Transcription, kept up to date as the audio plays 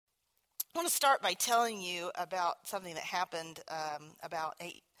I want to start by telling you about something that happened about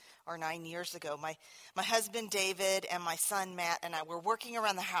 8 or 9 years ago. My husband David and my son Matt and I were working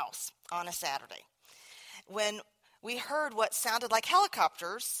around the house on a Saturday when we heard what sounded like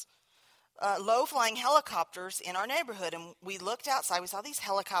helicopters, low-flying helicopters in our neighborhood. And we looked outside. We saw these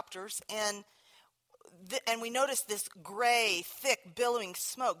helicopters, and we noticed this gray, thick, billowing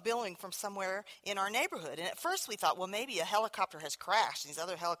smoke billowing from somewhere in our neighborhood. And at first we thought, well, maybe a helicopter has crashed. These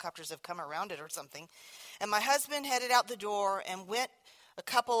other helicopters have come around it or something. And my husband headed out the door and went a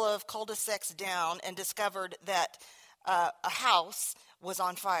couple of cul-de-sacs down and discovered that a house was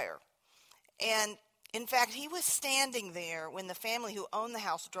on fire. And in fact, he was standing there when the family who owned the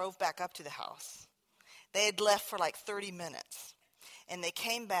house drove back up to the house. They had left for like 30 minutes. And they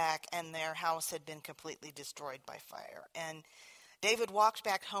came back, and their house had been completely destroyed by fire. And David walked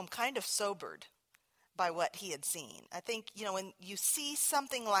back home kind of sobered by what he had seen. I think, when you see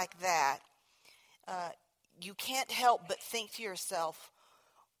something like that, you can't help but think to yourself,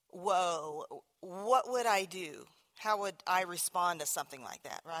 whoa, what would I do? How would I respond to something like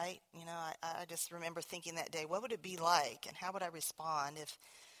that, right? I just remember thinking that day, what would it be like, and how would I respond if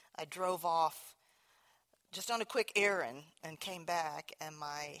I drove off just on a quick errand and came back and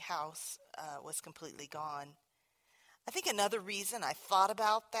my house was completely gone. I think another reason I thought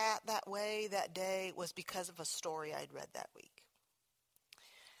about that way that day was because of a story I'd read that week.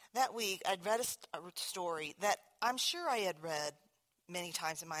 That week I'd read a story that I'm sure I had read many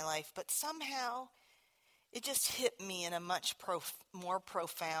times in my life, but somehow it just hit me in a much more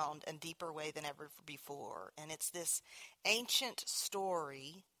profound and deeper way than ever before. And it's this ancient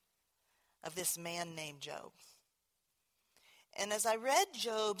story of this man named Job. And as I read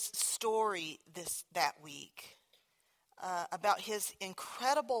Job's story that week about his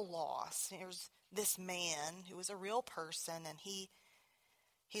incredible loss, here's this man who was a real person, and he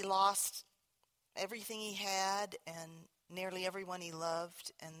lost everything he had and nearly everyone he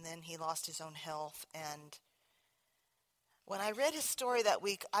loved, and then he lost his own health. And when I read his story that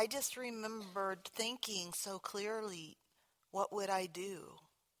week, I just remembered thinking so clearly, what would I do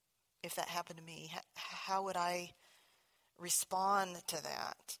if that happened to me? How would I respond to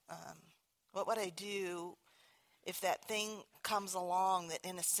that? What would I do if that thing comes along that,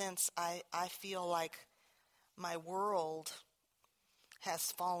 in a sense, I feel like my world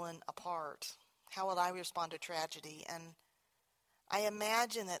has fallen apart? How will I respond to tragedy? And I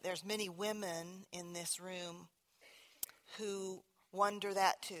imagine that there's many women in this room who wonder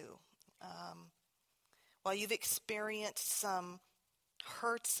that too. While you've experienced some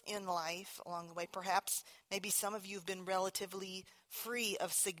hurts in life along the way, perhaps maybe some of you have been relatively free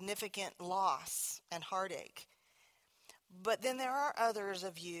of significant loss and heartache. But then there are others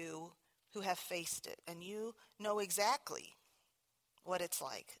of you who have faced it, and you know exactly what it's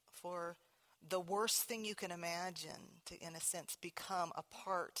like for the worst thing you can imagine to, in a sense, become a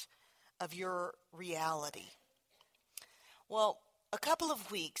part of your reality. Well, a couple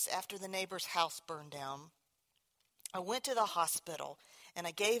of weeks after the neighbor's house burned down, I went to the hospital and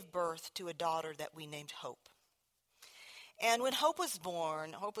I gave birth to a daughter that we named Hope. And when Hope was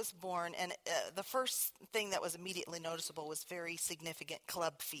born, and the first thing that was immediately noticeable was very significant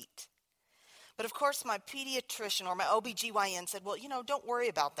club feet. But of course, my pediatrician or my OBGYN said, well, don't worry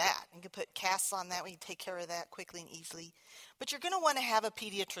about that. You can put casts on that. We can take care of that quickly and easily. But you're going to want to have a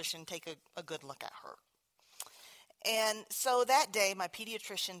pediatrician take a good look at her. And so that day, my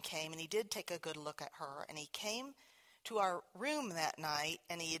pediatrician came, and he did take a good look at her. And he came to our room that night,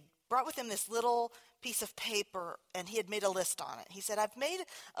 and he had brought with him this little piece of paper, and he had made a list on it. He said, I've made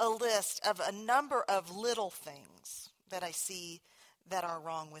a list of a number of little things that I see that are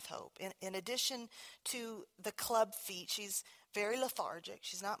wrong with Hope. In addition to the club feet, she's very lethargic.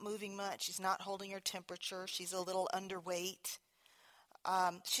 She's not moving much. She's not holding her temperature. She's a little underweight.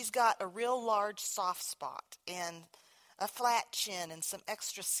 She's got a real large soft spot and a flat chin and some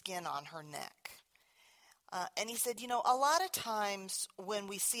extra skin on her neck. And he said, a lot of times when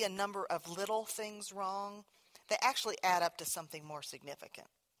we see a number of little things wrong, they actually add up to something more significant.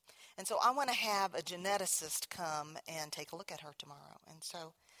 And so I want to have a geneticist come and take a look at her tomorrow. And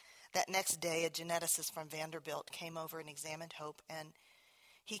so that next day, a geneticist from Vanderbilt came over and examined Hope. And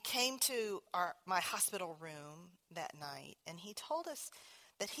he came to my hospital room that night, and he told us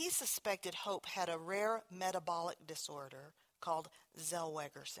that he suspected Hope had a rare metabolic disorder called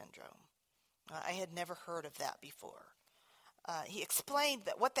Zellweger syndrome. I had never heard of that before. He explained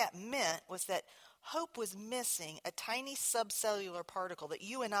that what that meant was that Hope was missing a tiny subcellular particle that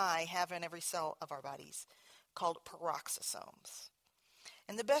you and I have in every cell of our bodies called peroxisomes.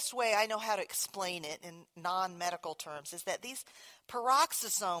 And the best way I know how to explain it in non-medical terms is that these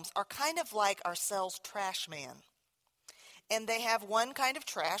peroxisomes are kind of like our cell's trash man. And they have one kind of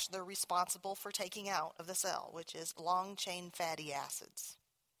trash they're responsible for taking out of the cell, which is long-chain fatty acids.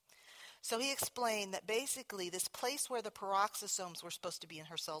 So he explained that basically this place where the peroxisomes were supposed to be in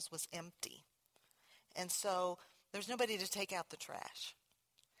her cells was empty. And so there's nobody to take out the trash.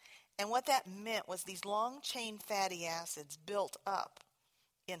 And what that meant was these long-chain fatty acids built up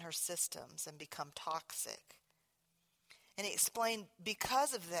in her systems and become toxic. And he explained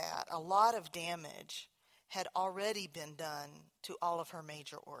because of that, a lot of damage had already been done to all of her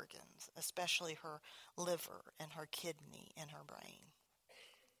major organs, especially her liver and her kidney and her brain.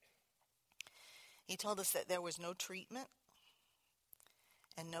 He told us that there was no treatment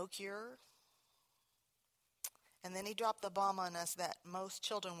and no cure. And then he dropped the bomb on us that most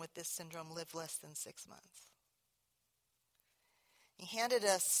children with this syndrome live less than 6 months. He handed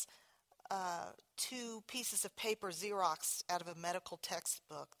us 2 pieces of paper Xerox out of a medical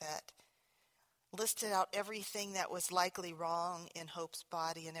textbook that listed out everything that was likely wrong in Hope's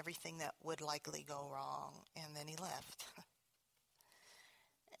body and everything that would likely go wrong. And then he left.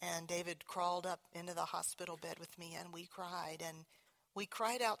 And David crawled up into the hospital bed with me, and we cried. And we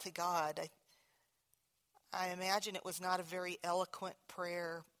cried out to God. I imagine it was not a very eloquent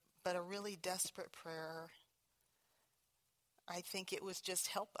prayer, but a really desperate prayer. I think it was just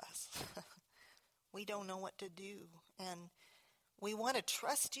help us. We don't know what to do. And we want to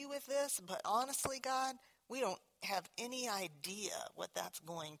trust you with this, but honestly, God, we don't have any idea what that's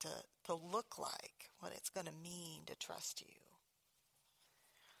going to look like, what it's going to mean to trust you.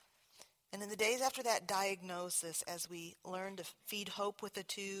 And in the days after that diagnosis, as we learned to feed Hope with a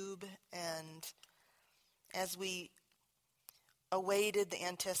tube, and as we awaited the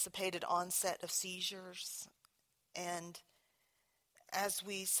anticipated onset of seizures, and as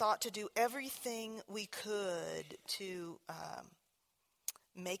we sought to do everything we could to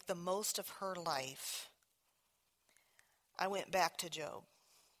make the most of her life, I went back to Job.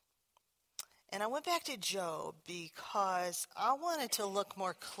 And I went back to Job because I wanted to look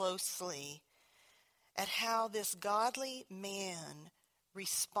more closely at how this godly man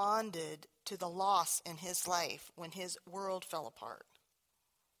responded to the loss in his life when his world fell apart.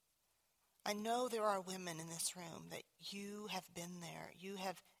 I know there are women in this room that you have been there. You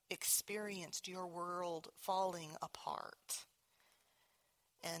have experienced your world falling apart.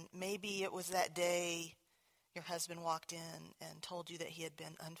 And maybe it was that day your husband walked in and told you that he had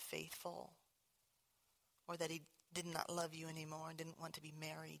been unfaithful, or that he did not love you anymore and didn't want to be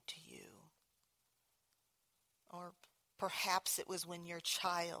married to you. Or perhaps it was when your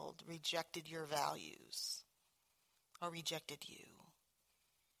child rejected your values or rejected you.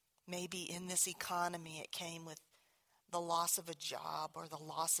 Maybe in this economy it came with the loss of a job or the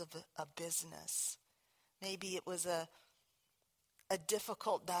loss of a business. Maybe it was a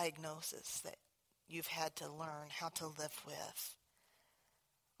difficult diagnosis that you've had to learn how to live with.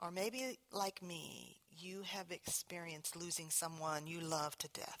 Or maybe, like me, you have experienced losing someone you love to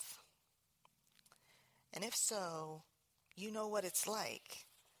death. And if so, you know what it's like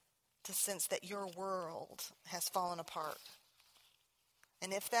to sense that your world has fallen apart.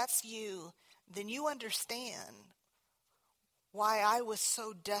 And if that's you, then you understand why I was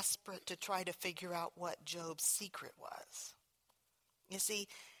so desperate to try to figure out what Job's secret was. You see,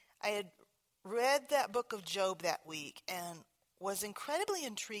 I had read that book of Job that week and was incredibly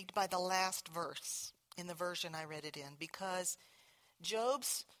intrigued by the last verse in the version I read it in, because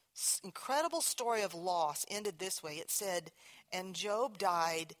Job's incredible story of loss ended this way. It said, "And Job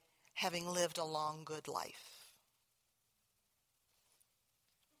died having lived a long, good life."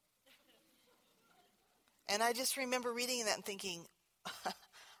 And I just remember reading that and thinking,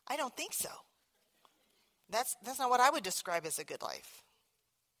 I don't think so. That's not what I would describe as a good life.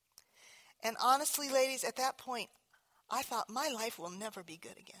 And honestly, ladies, at that point, I thought my life will never be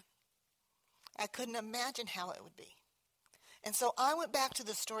good again. I couldn't imagine how it would be. And so I went back to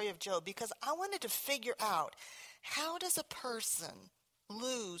the story of Job because I wanted to figure out, how does a person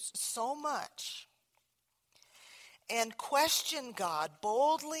lose so much and question God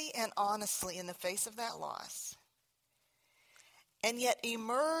boldly and honestly in the face of that loss, and yet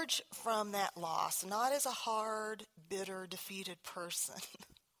emerge from that loss not as a hard, bitter, defeated person,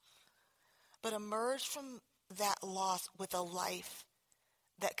 but emerge from that loss with a life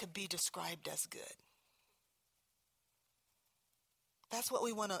that could be described as good? That's what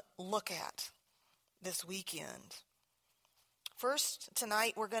we want to look at this weekend. First,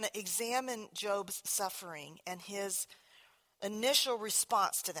 tonight, we're going to examine Job's suffering and his initial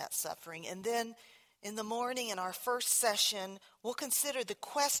response to that suffering. And then In the morning, in our first session, we'll consider the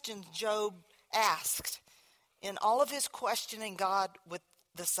questions Job asked in all of his questioning God with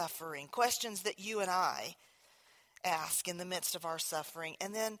the suffering, questions that you and I ask in the midst of our suffering.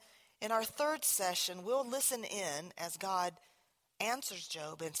 And then in our third session, we'll listen in as God answers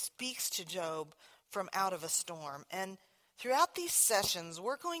Job and speaks to Job from out of a storm. And throughout these sessions,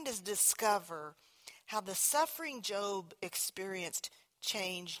 we're going to discover how the suffering Job experienced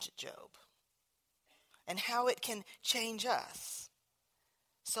changed Job, and how it can change us.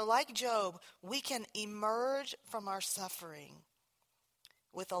 So like Job, we can emerge from our suffering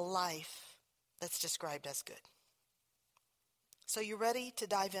with a life that's described as good. So you ready to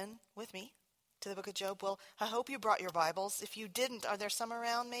dive in with me to the book of Job? Well, I hope you brought your Bibles. If you didn't, are there some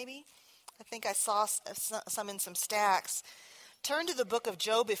around maybe? I think I saw some in some stacks. Turn to the book of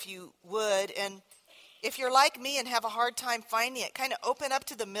Job if you would, and if you're like me and have a hard time finding it, kind of open up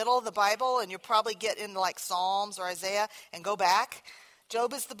to the middle of the Bible, and you'll probably get into like Psalms or Isaiah and go back.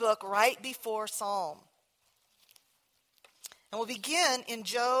 Job is the book right before Psalm. And we'll begin in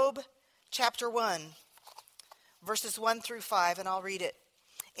Job chapter 1, verses 1 through 5, and I'll read it.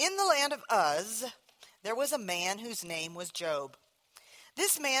 In the land of Uz, there was a man whose name was Job.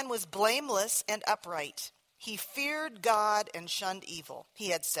 This man was blameless and upright. He feared God and shunned evil. He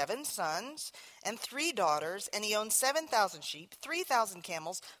had 7 sons and 3 daughters, and he owned 7,000 sheep, 3,000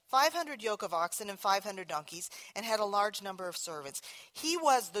 camels, 500 yoke of oxen, and 500 donkeys, and had a large number of servants. He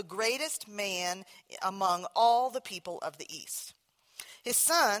was the greatest man among all the people of the East. His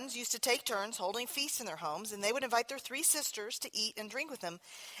sons used to take turns holding feasts in their homes, and they would invite their 3 sisters to eat and drink with them.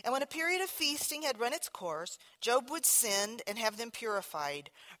 And when a period of feasting had run its course, Job would send and have them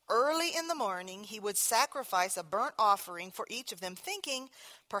purified. Early in the morning, he would sacrifice a burnt offering for each of them, thinking,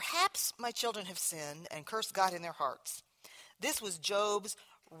 perhaps my children have sinned and cursed God in their hearts. This was Job's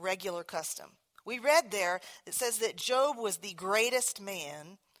regular custom. We read there, it says that Job was the greatest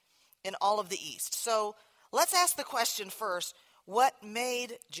man in all of the East. So let's ask the question first. What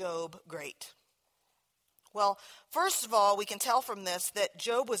made Job great? Well, first of all, we can tell from this that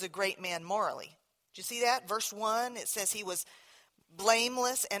Job was a great man morally. Did you see that? Verse 1, it says he was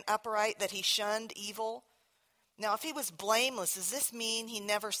blameless and upright, that he shunned evil. Now, if he was blameless, does this mean he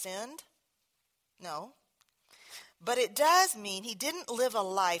never sinned? No. But it does mean he didn't live a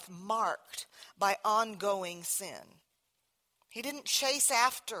life marked by ongoing sin. He didn't chase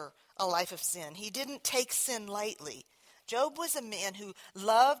after a life of sin. He didn't take sin lightly. Job was a man who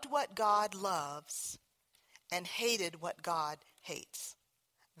loved what God loves and hated what God hates.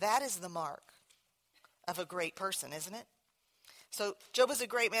 That is the mark of a great person, isn't it? So Job was a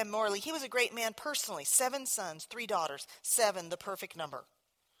great man morally. He was a great man personally. 7 sons, 3 daughters. 7, the perfect number.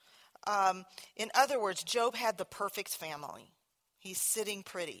 In other words, Job had the perfect family. He's sitting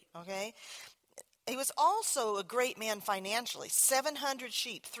pretty, okay? He was also a great man financially. 700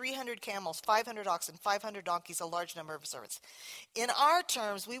 sheep, 300 camels, 500 oxen, 500 donkeys, a large number of servants. In our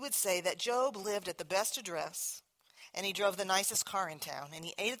terms, we would say that Job lived at the best address, and he drove the nicest car in town, and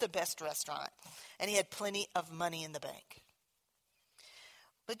he ate at the best restaurant, and he had plenty of money in the bank.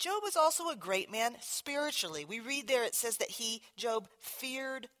 But Job was also a great man spiritually. We read there, it says that Job,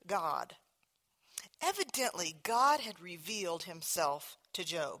 feared God. Evidently, God had revealed himself to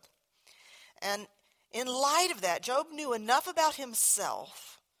Job. And in light of that, Job knew enough about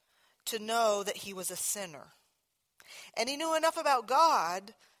himself to know that he was a sinner. And he knew enough about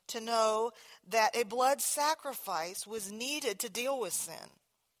God to know that a blood sacrifice was needed to deal with sin.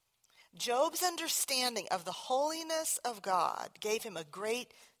 Job's understanding of the holiness of God gave him a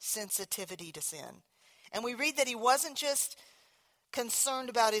great sensitivity to sin. And we read that he wasn't just concerned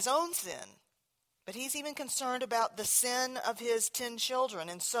about his own sin, but he's even concerned about the sin of his 10 children.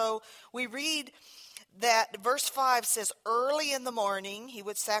 And so we read that verse 5 says, early in the morning he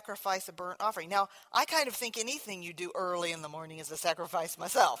would sacrifice a burnt offering. Now, I kind of think anything you do early in the morning is a sacrifice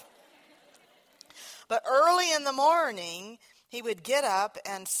myself. But early in the morning, he would get up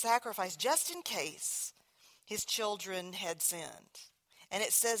and sacrifice just in case his children had sinned. And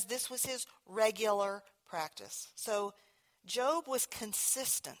it says this was his regular practice. So Job was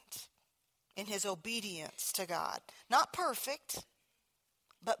consistent in his obedience to God. Not perfect,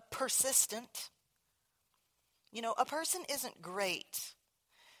 but persistent. You know, a person isn't great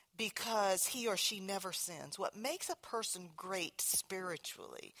because he or she never sins. What makes a person great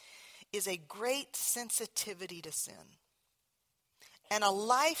spiritually is a great sensitivity to sin and a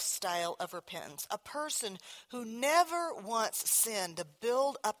lifestyle of repentance. A person who never wants sin to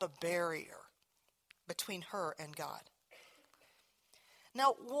build up a barrier between her and God.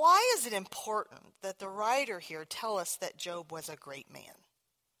 Now, why is it important that the writer here tell us that Job was a great man?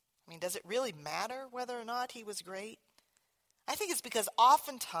 I mean, does it really matter whether or not he was great? I think it's because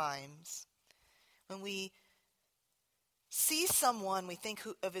oftentimes when we see someone we think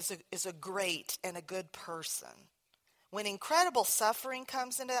of as a great and a good person, when incredible suffering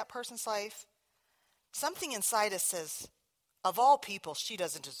comes into that person's life, something inside us says, of all people, she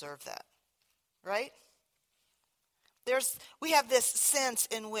doesn't deserve that, right? We have this sense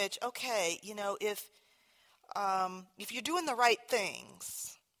in which, okay, if you're doing the right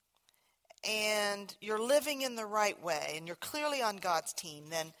things and you're living in the right way and you're clearly on God's team,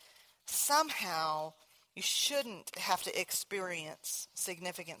 then somehow you shouldn't have to experience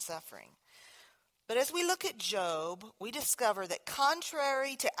significant suffering. But as we look at Job, we discover that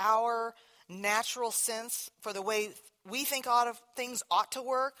contrary to our natural sense for the way we think things ought to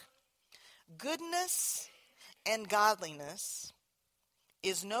work, goodness and godliness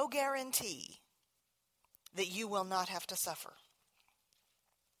is no guarantee that you will not have to suffer.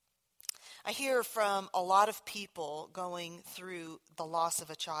 I hear from a lot of people going through the loss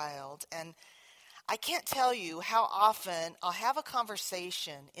of a child, and I can't tell you how often I'll have a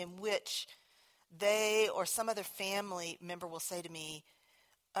conversation in which they or some other family member will say to me,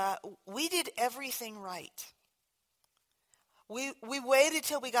 we did everything right. We waited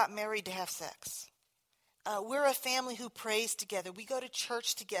till we got married to have sex. We're a family who prays together. We go to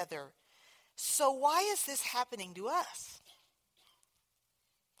church together. So why is this happening to us?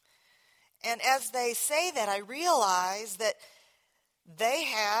 And as they say that, I realize that they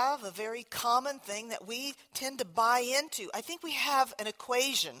have a very common thing that we tend to buy into. I think we have an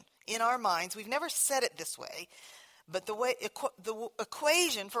equation in our minds. We've never said it this way, but the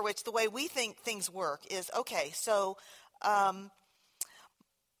equation for which the way we think things work is, okay, so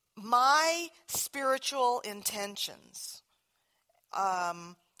my spiritual intentions,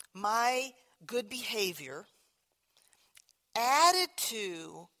 my good behavior, added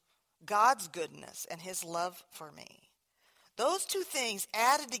to God's goodness and his love for me, those two things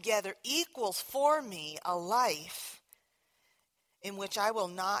added together equals for me a life in which I will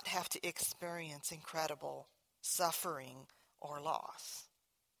not have to experience incredible suffering or loss.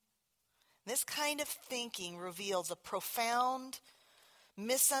 This kind of thinking reveals a profound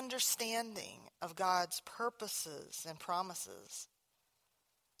misunderstanding of God's purposes and promises.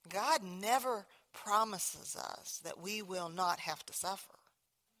 God never promises us that we will not have to suffer.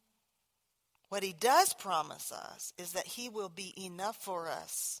 What he does promise us is that he will be enough for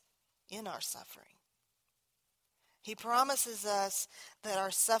us in our suffering. He promises us that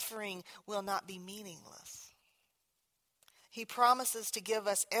our suffering will not be meaningless. He promises to give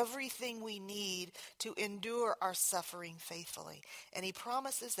us everything we need to endure our suffering faithfully. And he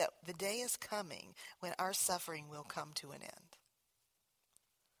promises that the day is coming when our suffering will come to an end.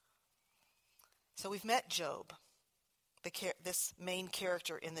 So we've met Job, this main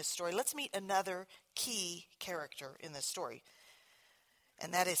character in this story. Let's meet another key character in this story,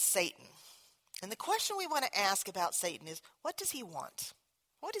 and that is Satan. And the question we want to ask about Satan is, what does he want?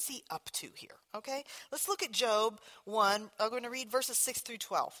 What is he up to here? Okay, let's look at Job 1. I'm going to read verses 6 through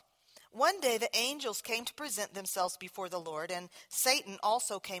 12. One day the angels came to present themselves before the Lord, and Satan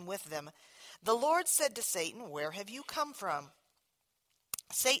also came with them. The Lord said to Satan, "Where have you come from?"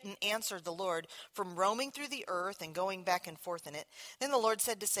 Satan answered the Lord, "From roaming through the earth and going back and forth in it." Then the Lord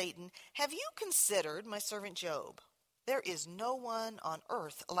said to Satan, "Have you considered my servant Job? There is no one on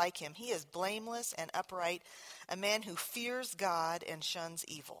earth like him. He is blameless and upright, a man who fears God and shuns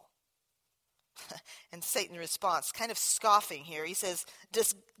evil." And Satan responds, kind of scoffing here. He says,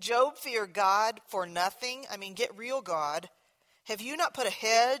 "Does Job fear God for nothing? I mean, get real, God. Have you not put a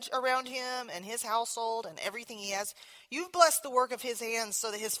hedge around him and his household and everything he has? You've blessed the work of his hands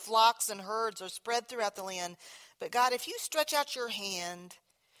so that his flocks and herds are spread throughout the land. But God, if you stretch out your hand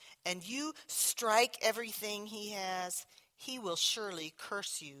and you strike everything he has, he will surely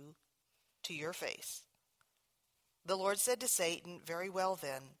curse you to your face." The Lord said to Satan, "Very well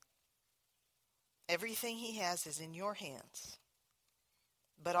then, everything he has is in your hands,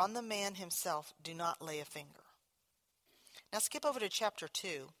 but on the man himself do not lay a finger." Now skip over to chapter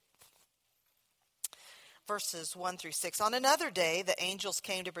 2, verses 1 through 6. On another day, the angels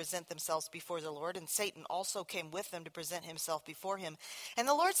came to present themselves before the Lord, and Satan also came with them to present himself before him. And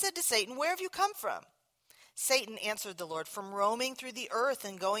the Lord said to Satan, "Where have you come from?" Satan answered the Lord, "From roaming through the earth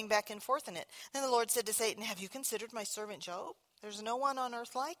and going back and forth in it." Then the Lord said to Satan, "Have you considered my servant Job? There's no one on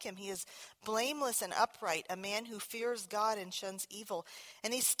earth like him. He is blameless and upright, a man who fears God and shuns evil.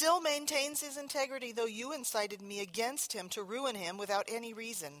 And he still maintains his integrity, though you incited me against him to ruin him without any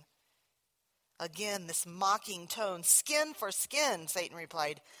reason." Again, this mocking tone. "Skin for skin," Satan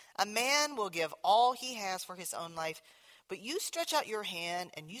replied. "A man will give all he has for his own life. But you stretch out your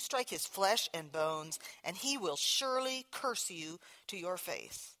hand, and you strike his flesh and bones, and he will surely curse you to your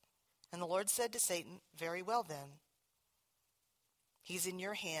face. And the Lord said to Satan, Very well then. He's in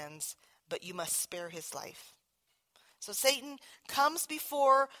your hands, but you must spare his life. So Satan comes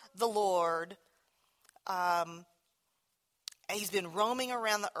before the Lord. He's been roaming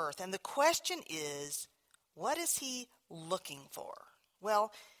around the earth. And the question is, what is he looking for?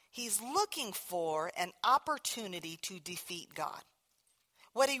 Well, he's looking for an opportunity to defeat God.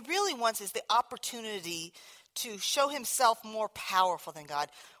 What he really wants is the opportunity to show himself more powerful than God.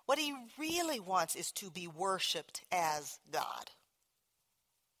 What he really wants is to be worshipped as God.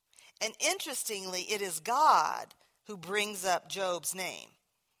 And interestingly, it is God who brings up Job's name.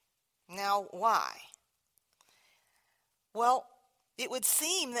 Now, why? Well, it would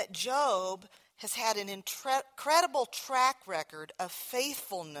seem that Job has had an incredible track record of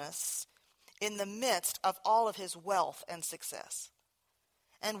faithfulness in the midst of all of his wealth and success.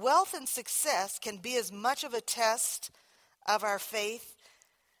 And wealth and success can be as much of a test of our faith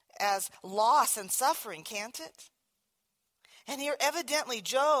as loss and suffering, can't it? And here, evidently,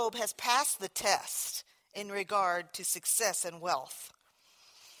 Job has passed the test in regard to success and wealth.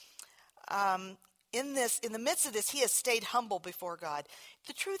 In the midst of this, he has stayed humble before God.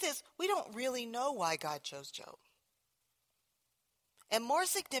 The truth is, we don't really know why God chose Job. And more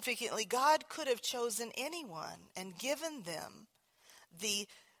significantly, God could have chosen anyone and given them the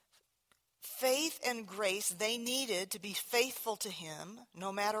faith and grace they needed to be faithful to him,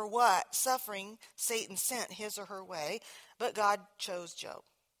 no matter what suffering Satan sent his or her way, but God chose Job.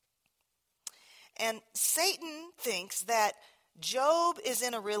 And Satan thinks that Job is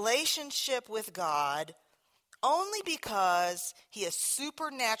in a relationship with God only because he is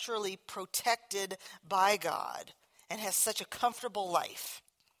supernaturally protected by God and has such a comfortable life.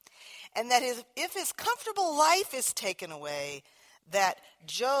 And that if his comfortable life is taken away, that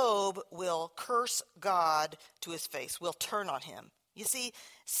Job will curse God to his face, will turn on him. You see,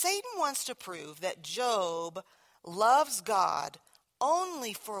 Satan wants to prove that Job loves God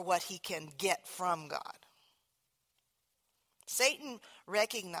only for what he can get from God. Satan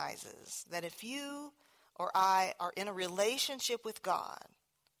recognizes that if you or I are in a relationship with God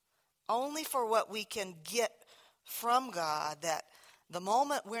only for what we can get from God, that the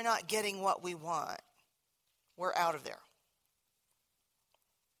moment we're not getting what we want, we're out of there.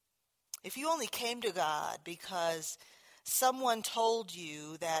 If you only came to God because someone told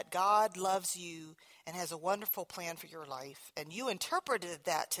you that God loves you and has a wonderful plan for your life, and you interpreted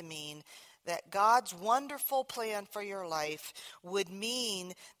that to mean that God's wonderful plan for your life would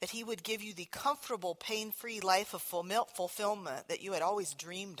mean that he would give you the comfortable, pain-free life of fulfillment that you had always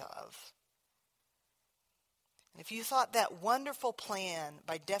dreamed of. And if you thought that wonderful plan,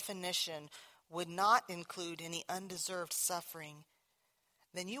 by definition, would not include any undeserved suffering,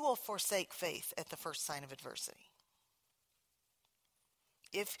 then you will forsake faith at the first sign of adversity.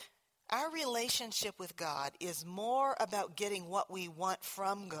 If our relationship with God is more about getting what we want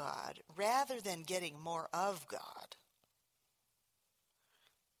from God rather than getting more of God,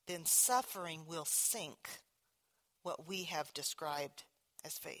 then suffering will sink what we have described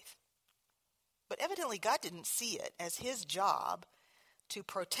as faith. But evidently God didn't see it as his job to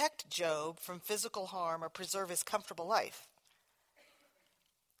protect Job from physical harm or preserve his comfortable life.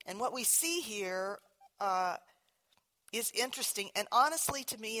 And what we see here is interesting and honestly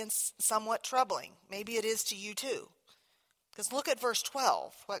to me is somewhat troubling. Maybe it is to you too. Because look at verse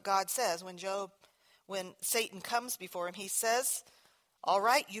 12, what God says when Satan comes before him. He says, all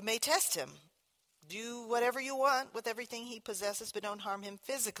right, you may test him. Do whatever you want with everything he possesses, but don't harm him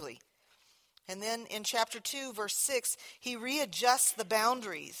physically. And then in chapter 2, verse 6, he readjusts the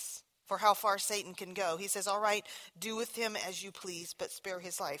boundaries for how far Satan can go. He says, all right, do with him as you please, but spare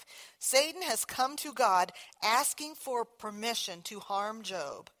his life. Satan has come to God asking for permission to harm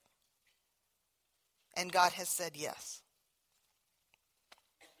Job. And God has said yes.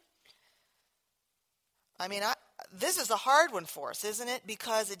 I mean, this is a hard one for us, isn't it?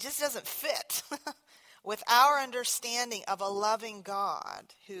 Because it just doesn't fit with our understanding of a loving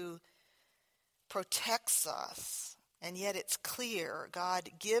God who protects us. And yet it's clear God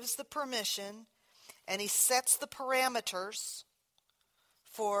gives the permission and he sets the parameters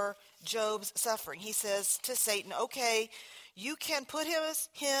for Job's suffering. He says to Satan, okay, you can put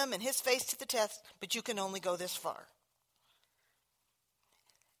him and his face to the test, but you can only go this far.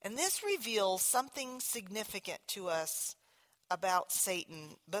 And this reveals something significant to us about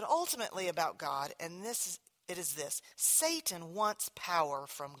Satan, but ultimately about God, and it is this. Satan wants power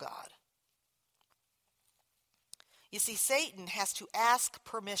from God. You see, Satan has to ask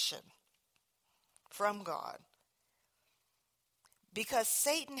permission from God because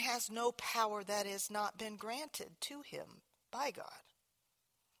Satan has no power that has not been granted to him by God.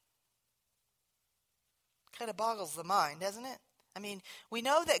 Kind of boggles the mind, doesn't it? I mean, we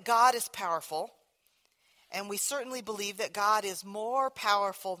know that God is powerful, and we certainly believe that God is more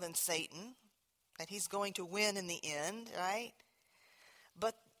powerful than Satan, that he's going to win in the end, right?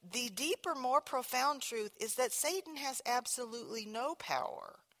 But the deeper, more profound truth is that Satan has absolutely no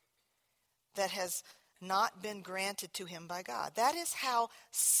power that has not been granted to him by God. That is how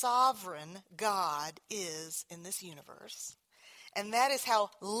sovereign God is in this universe. And that is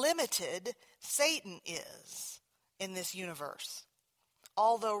how limited Satan is in this universe.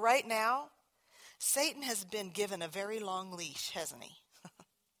 Although right now, Satan has been given a very long leash, hasn't he?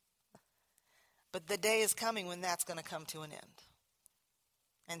 But the day is coming when that's going to come to an end.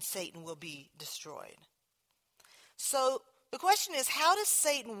 And Satan will be destroyed. So the question is, how does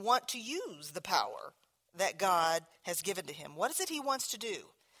Satan want to use the power that God has given to him? What is it he wants to do?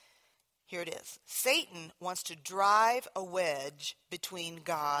 Here it is. Satan wants to drive a wedge between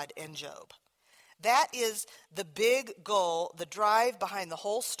God and Job. That is the big goal, the drive behind the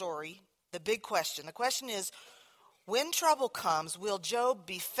whole story, the big question. The question is, when trouble comes, will Job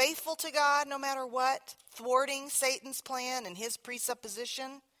be faithful to God no matter what, thwarting Satan's plan and his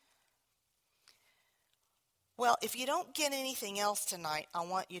presupposition? Well, if you don't get anything else tonight, I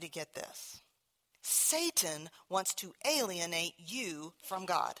want you to get this. Satan wants to alienate you from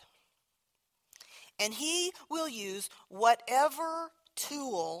God. And he will use whatever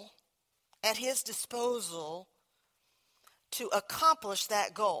tool at his disposal to accomplish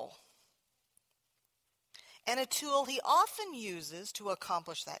that goal. And a tool he often uses to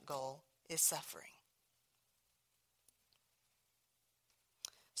accomplish that goal is suffering.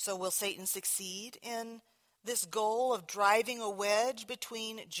 So will Satan succeed in this goal of driving a wedge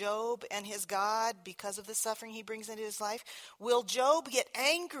between Job and his God because of the suffering he brings into his life? Will Job get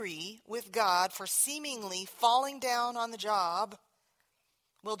angry with God for seemingly falling down on the job?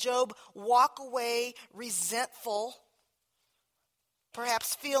 Will Job walk away resentful,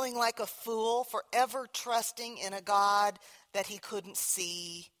 perhaps feeling like a fool for ever trusting in a God that he couldn't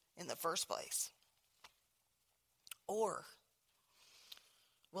see in the first place? Or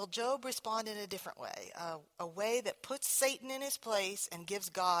will Job respond in a different way, a way that puts Satan in his place and gives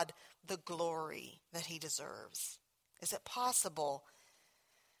God the glory that he deserves? Is it possible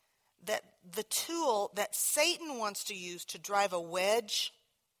that the tool that Satan wants to use to drive a wedge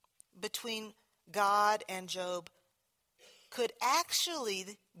between God and Job could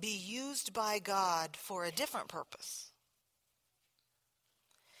actually be used by God for a different purpose?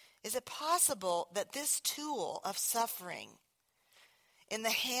 Is it possible that this tool of suffering in the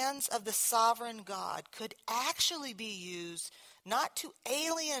hands of the sovereign God could actually be used not to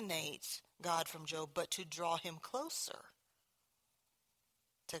alienate God from Job, but to draw him closer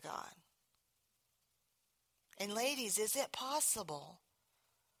to God? And ladies, is it possible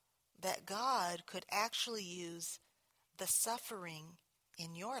that God could actually use the suffering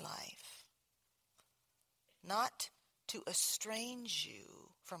in your life not to estrange you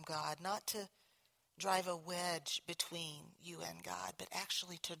from God, not to drive a wedge between you and God, but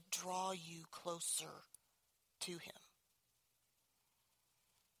actually to draw you closer to him?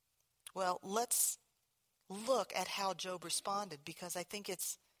 Well, let's look at how Job responded, because I think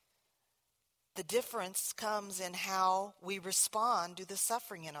the difference comes in how we respond to the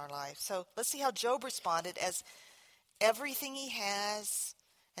suffering in our life. So let's see how Job responded as everything he has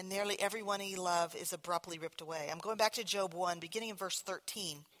and nearly everyone he loved is abruptly ripped away. I'm going back to Job 1, beginning in verse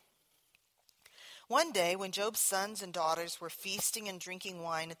 13. One day, when Job's sons and daughters were feasting and drinking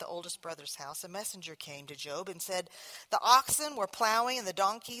wine at the oldest brother's house, a messenger came to Job and said, "The oxen were plowing and the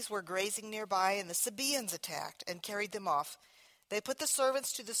donkeys were grazing nearby, and the Sabaeans attacked and carried them off. They put the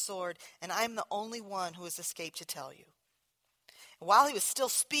servants to the sword, and I am the only one who has escaped to tell you." While he was still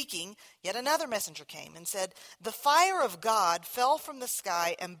speaking, yet another messenger came and said, "The fire of God fell from the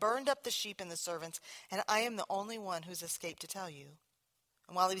sky and burned up the sheep and the servants, and I am the only one who's escaped to tell you."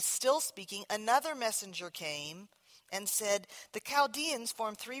 And while he was still speaking, another messenger came and said, "The Chaldeans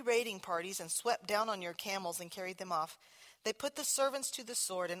formed 3 raiding parties and swept down on your camels and carried them off. They put the servants to the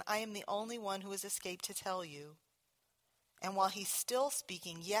sword, and I am the only one who has escaped to tell you." And while he's still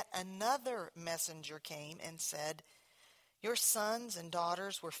speaking, yet another messenger came and said, "Your sons and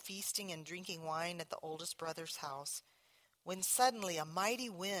daughters were feasting and drinking wine at the oldest brother's house, when suddenly a mighty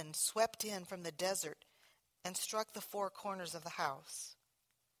wind swept in from the desert and struck the 4 corners of the house.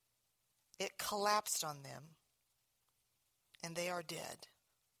 It collapsed on them, and they are dead.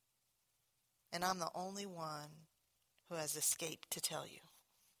 And I'm the only one who has escaped to tell you."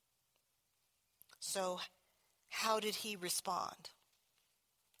 So, how did he respond?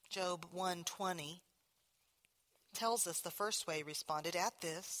 Job 1:20 tells us the first way he responded. At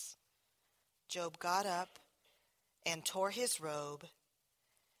this, Job got up and tore his robe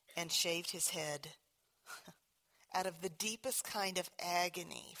and shaved his head out of the deepest kind of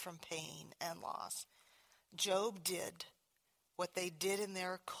agony from pain and loss. Job did what they did in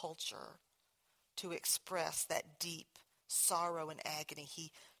their culture to express that deep sorrow and agony.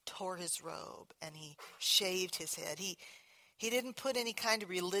 He tore his robe and he shaved his head. He didn't put any kind of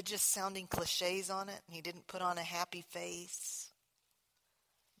religious sounding cliches on it. He didn't put on a happy face.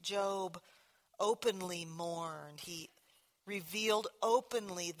 Job openly mourned. He revealed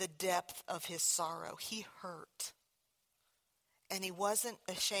openly the depth of his sorrow. He hurt. And he wasn't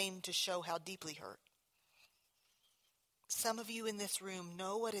ashamed to show how deeply hurt. Some of you in this room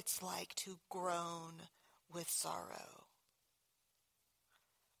know what it's like to groan with sorrow.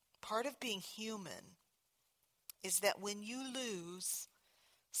 Part of being human is that when you lose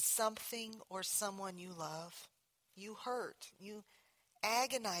something or someone you love, you hurt. You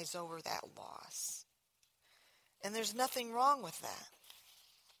agonize over that loss. And there's nothing wrong with that.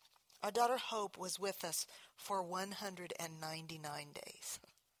 Our daughter Hope was with us for 199 days.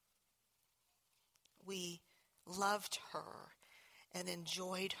 We loved her and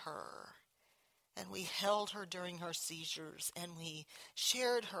enjoyed her. And we held her during her seizures. And we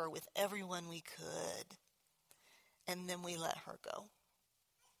shared her with everyone we could. And then we let her go.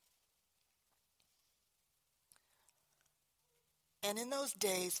 And in those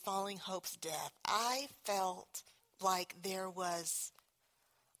days following Hope's death, I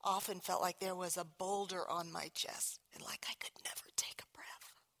often felt like there was a boulder on my chest, and like I could never take a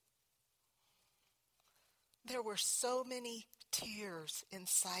breath. There were so many tears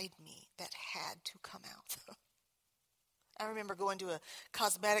inside me that had to come out. I remember going to a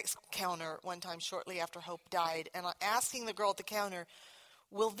cosmetics counter one time shortly after Hope died, and asking the girl at the counter,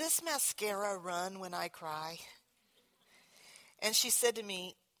 "Will this mascara run when I cry?" And she said to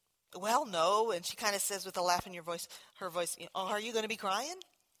me, "Well, no." And she kind of says with a laugh in her voice, "Oh, are you going to be crying?"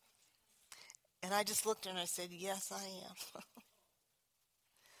 And I just looked at her and I said, "Yes, I am."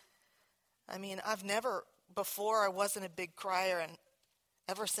 I mean, before I wasn't a big crier, and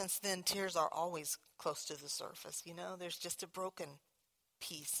ever since then, tears are always close to the surface. You know, there's just a broken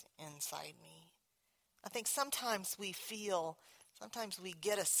piece inside me. I think sometimes we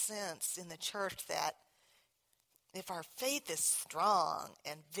get a sense in the church that if our faith is strong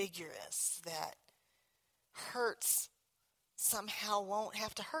and vigorous, that hurts somehow won't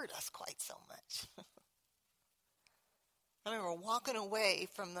have to hurt us quite so much. I remember walking away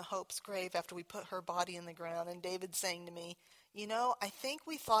from the Hope's grave after we put her body in the ground, and David saying to me, "You know, I think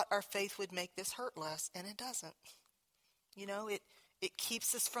we thought our faith would make this hurt less, and it doesn't. You know, it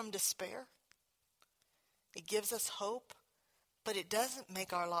keeps us from despair. It gives us hope, but it doesn't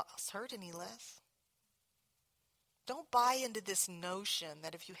make our loss hurt any less." Don't buy into this notion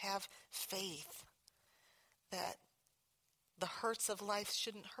that if you have faith, that the hurts of life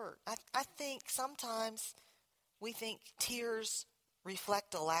shouldn't hurt. I think sometimes we think tears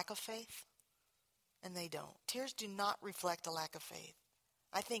reflect a lack of faith, and they don't. Tears do not reflect a lack of faith.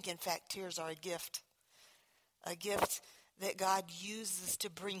 I think, in fact, tears are a gift that God uses to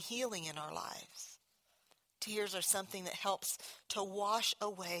bring healing in our lives. Tears are something that helps to wash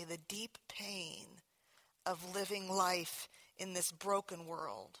away the deep pain of living life in this broken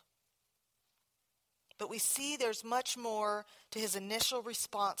world. But we see there's much more to his initial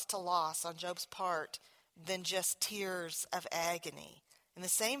response to loss on Job's part than just tears of agony. In the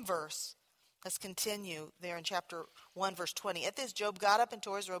same verse, let's continue there in chapter 1, verse 20. At this, Job got up and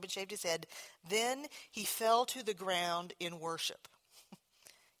tore his robe and shaved his head. Then he fell to the ground in worship.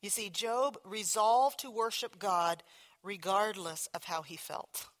 You see, Job resolved to worship God regardless of how he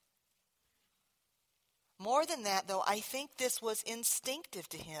felt. More than that, though, I think this was instinctive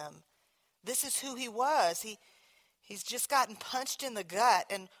to him. This is who he was. He's just gotten punched in the gut,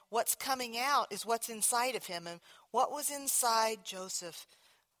 and what's coming out is what's inside of him. And what was inside Joseph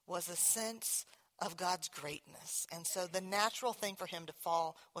was a sense of God's greatness. And so the natural thing for him to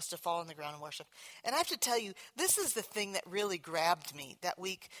fall was to fall on the ground and worship. And I have to tell you, this is the thing that really grabbed me that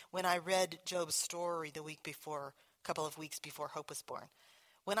week when I read Job's story the week before, a couple of weeks before Hope was born.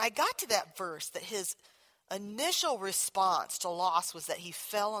 When I got to that verse, that his initial response to loss was that he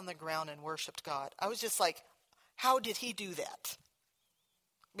fell on the ground and worshiped God, I was just like, how did he do that?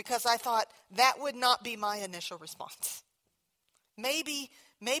 Because I thought that would not be my initial response. Maybe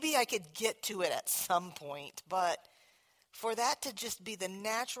I could get to it at some point, but for that to just be the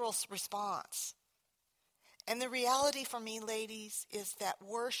natural response. And the reality for me, ladies, is that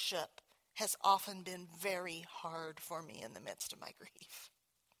worship has often been very hard for me in the midst of my grief.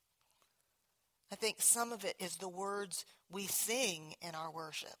 I think some of it is the words we sing in our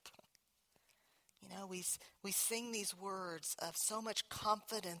worship. You know, we sing these words of so much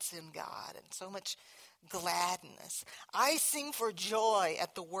confidence in God and so much gladness. I sing for joy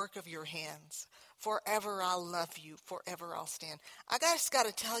at the work of your hands. Forever I'll love you. Forever I'll stand. I just got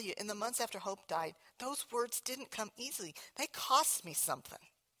to tell you, in the months after Hope died, those words didn't come easily. They cost me something.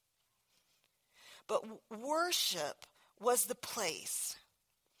 But worship was the place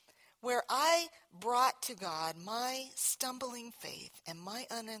where I brought to God my stumbling faith and my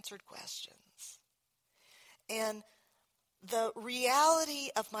unanswered questions. And the reality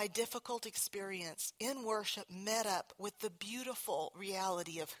of my difficult experience in worship met up with the beautiful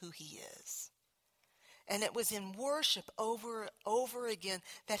reality of who he is. And it was in worship over again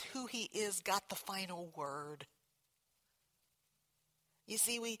that who he is got the final word. You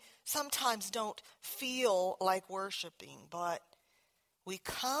see, we sometimes don't feel like worshiping, but we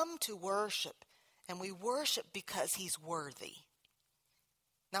come to worship, and we worship because he's worthy.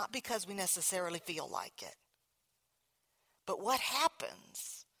 Not because we necessarily feel like it. But what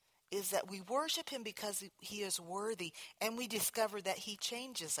happens is that we worship him because he is worthy, and we discover that he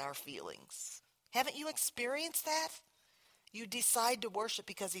changes our feelings. Haven't you experienced that? You decide to worship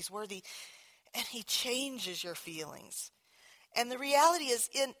because he's worthy, and he changes your feelings. And the reality is,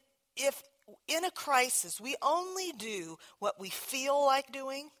 if in a crisis we only do what we feel like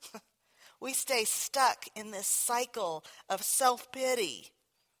doing, we stay stuck in this cycle of self-pity.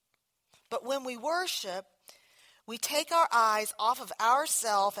 But when we worship, we take our eyes off of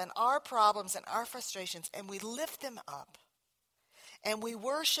ourselves and our problems and our frustrations, and we lift them up. And we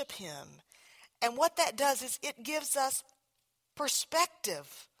worship him. And what that does is it gives us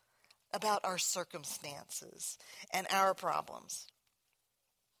perspective about our circumstances and our problems.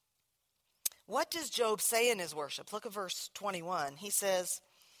 What does Job say in his worship? Look at verse 21. He says,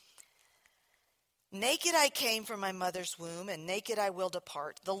 "Naked I came from my mother's womb, and naked I will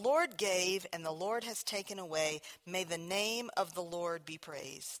depart. The Lord gave, and the Lord has taken away. May the name of the Lord be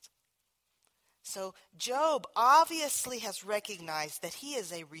praised." So Job obviously has recognized that he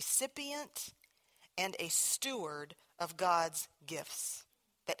is a recipient and a steward of God's gifts.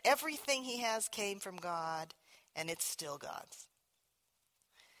 That everything he has came from God, and it's still God's.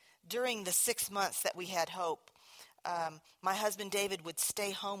 During the 6 months that we had Hope, my husband David would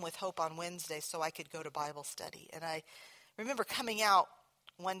stay home with Hope on Wednesday so I could go to Bible study. And I remember coming out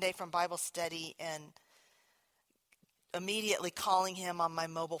one day from Bible study and immediately calling him on my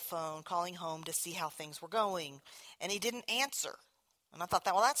mobile phone, calling home to see how things were going. And he didn't answer. And I thought,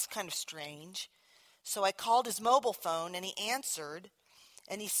 well, that's kind of strange. So I called his mobile phone, and he answered.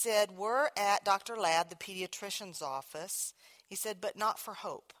 And he said, "We're at Dr. Ladd, the pediatrician's office." He said, "But not for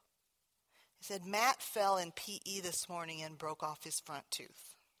Hope." He said, "Matt fell in PE this morning and broke off his front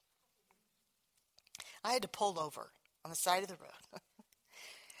tooth." I had to pull over on the side of the road.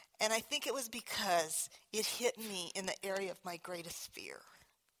 And I think it was because it hit me in the area of my greatest fear,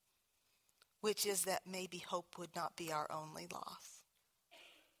 which is that maybe Hope would not be our only loss.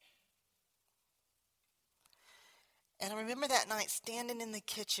 And I remember that night standing in the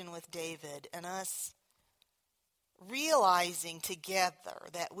kitchen with David and us realizing together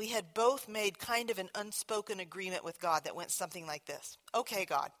that we had both made kind of an unspoken agreement with God that went something like this. Okay,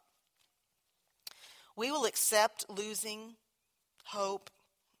 God, we will accept losing Hope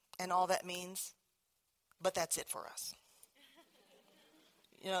and all that means, but that's it for us.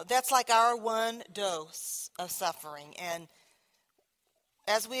 You know, that's like our one dose of suffering. And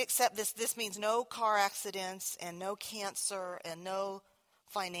as we accept this, this means no car accidents and no cancer and no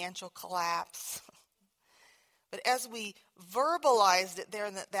financial collapse. But as we verbalized it there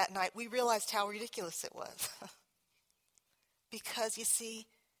that night, we realized how ridiculous it was. Because, you see,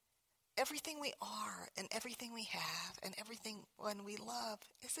 everything we are and everything we have and everything when we love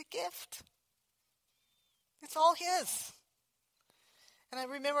is a gift. It's all his. And I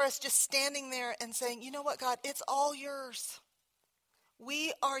remember us just standing there and saying, "You know what, God, it's all yours.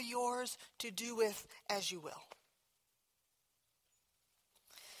 We are yours to do with as you will."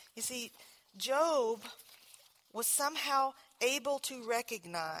 You see, Job was somehow able to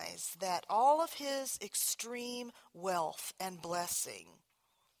recognize that all of his extreme wealth and blessing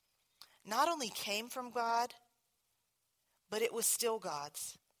not only came from God, but it was still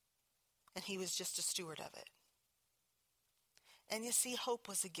God's, and he was just a steward of it. And you see, Hope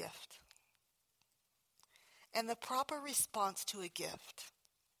was a gift. And the proper response to a gift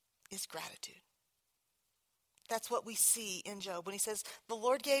is gratitude. That's what we see in Job when he says, "The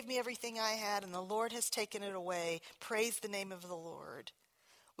Lord gave me everything I had, and the Lord has taken it away. Praise the name of the Lord."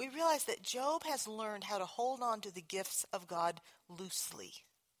 We realize that Job has learned how to hold on to the gifts of God loosely.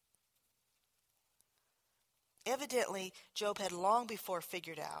 Evidently, Job had long before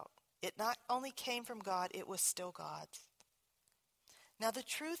figured out it not only came from God, it was still God's. Now, the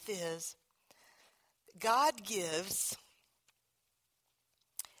truth is, God gives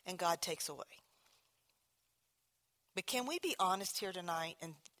and God takes away. But can we be honest here tonight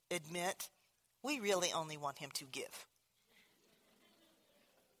and admit we really only want him to give?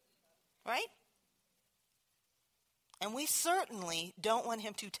 Right? And we certainly don't want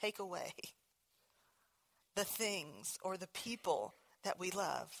him to take away the things or the people that we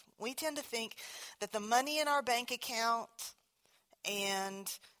love. We tend to think that the money in our bank account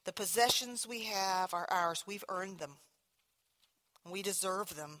and the possessions we have are ours. We've earned them. We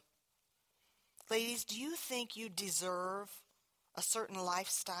deserve them. Ladies, do you think you deserve a certain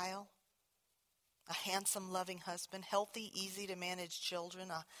lifestyle? A handsome, loving husband, healthy, easy to manage children,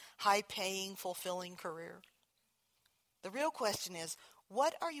 a high-paying, fulfilling career? The real question is,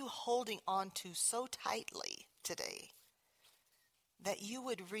 what are you holding on to so tightly today that you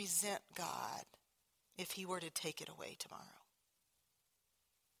would resent God if he were to take it away tomorrow?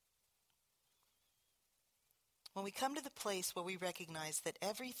 When we come to the place where we recognize that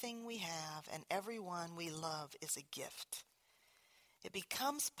everything we have and everyone we love is a gift, it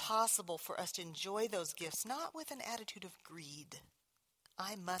becomes possible for us to enjoy those gifts not with an attitude of greed,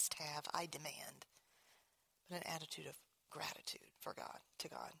 I must have, I demand, but an attitude of gratitude to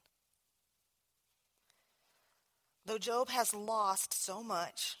God. Though Job has lost so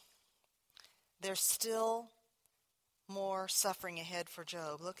much, there's still more suffering ahead for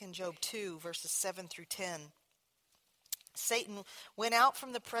Job. Look in Job 2, verses 7 through 10. Satan went out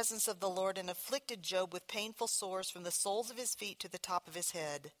from the presence of the Lord and afflicted Job with painful sores from the soles of his feet to the top of his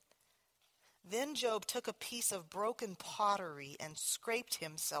head. Then Job took a piece of broken pottery and scraped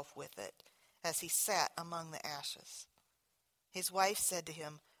himself with it as he sat among the ashes. His wife said to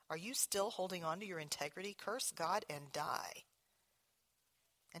him, "Are you still holding on to your integrity? Curse God and die."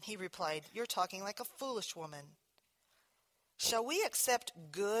 And he replied, "You're talking like a foolish woman. Shall we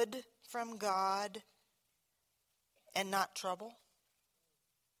accept good from God and not trouble?"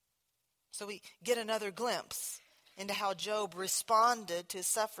 So we get another glimpse into how Job responded to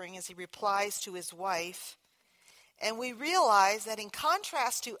suffering as he replies to his wife. And we realize that in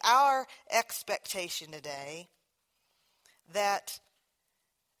contrast to our expectation today, that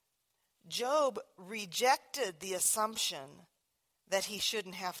Job rejected the assumption that he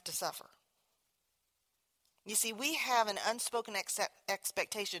shouldn't have to suffer. You see, we have an unspoken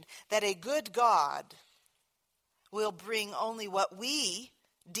expectation that a good God will bring only what we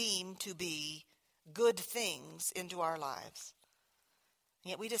deem to be good things into our lives.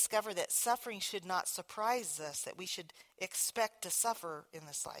 Yet we discover that suffering should not surprise us, that we should expect to suffer in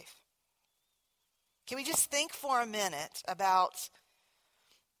this life. Can we just think for a minute about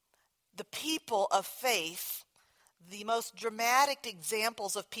the people of faith, the most dramatic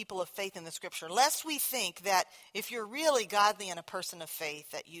examples of people of faith in the Scripture, lest we think that if you're really godly and a person of faith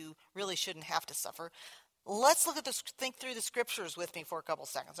that you really shouldn't have to suffer. Let's look at this, think through the Scriptures with me for a couple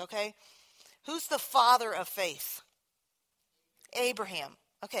seconds, okay? Who's the father of faith? Abraham.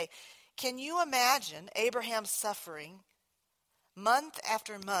 Okay, can you imagine Abraham suffering month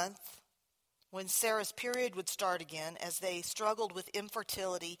after month when Sarah's period would start again as they struggled with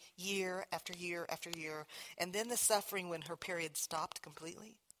infertility year after year after year, and then the suffering when her period stopped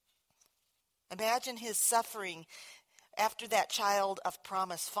completely? Imagine his suffering after that child of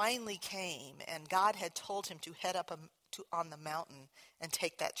promise finally came and God had told him to head up on the mountain and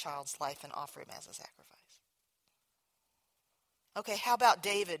take that child's life and offer him as a sacrifice. Okay, how about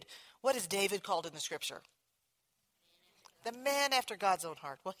David? What is David called in the Scripture? The man after God's own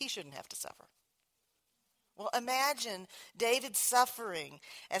heart. Well, he shouldn't have to suffer. Well, imagine David's suffering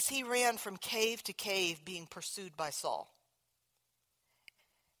as he ran from cave to cave being pursued by Saul.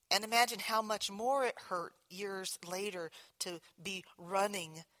 And imagine how much more it hurt years later to be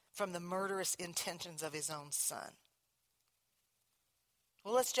running from the murderous intentions of his own son.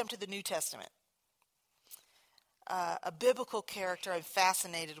 Well, let's jump to the New Testament. A biblical character I'm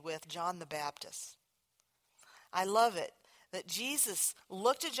fascinated with, John the Baptist. I love it that Jesus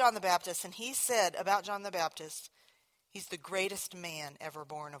looked at John the Baptist and he said about John the Baptist, he's the greatest man ever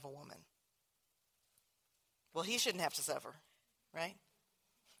born of a woman. Well, he shouldn't have to suffer, right?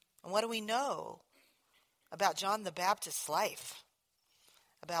 And what do we know about John the Baptist's life?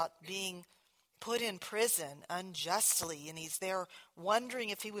 About being put in prison unjustly, and he's there wondering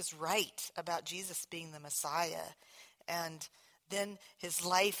if he was right about Jesus being the Messiah. And then his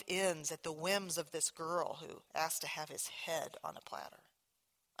life ends at the whims of this girl who asked to have his head on a platter.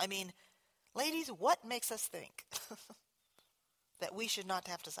 I mean, ladies, what makes us think that we should not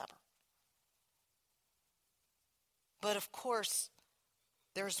have to suffer? But of course,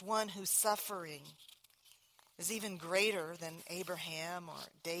 there's one whose suffering is even greater than Abraham or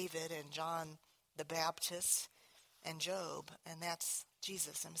David and John the Baptist and Job, and that's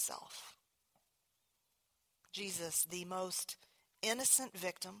Jesus himself. Jesus, the most innocent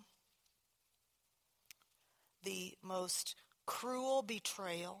victim, the most cruel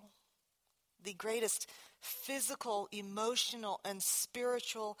betrayal, the greatest physical, emotional, and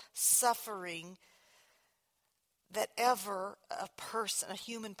spiritual suffering that ever a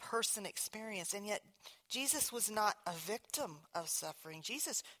human person experienced. And yet, Jesus was not a victim of suffering.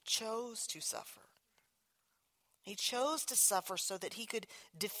 Jesus chose to suffer. He chose to suffer so that he could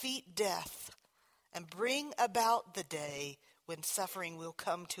defeat death and bring about the day when suffering will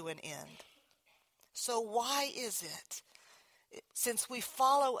come to an end. So why is it, since we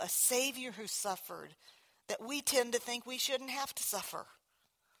follow a Savior who suffered, that we tend to think we shouldn't have to suffer?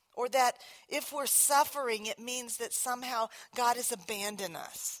 Or that if we're suffering, it means that somehow God has abandoned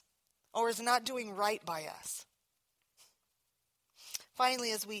us or is not doing right by us?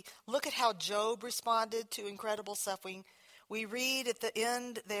 Finally, as we look at how Job responded to incredible suffering, we read at the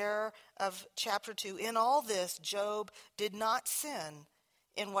end there of chapter 2, in all this, Job did not sin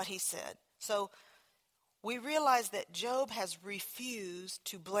in what he said. So we realize that Job has refused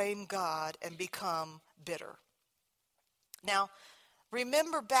to blame God and become bitter. Now,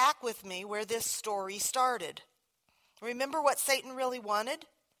 remember back with me where this story started. Remember what Satan really wanted?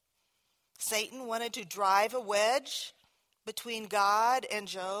 Satan wanted to drive a wedge between God and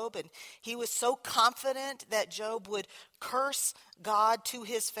Job, and he was so confident that Job would curse God to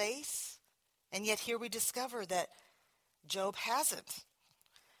his face. And yet here we discover that Job hasn't.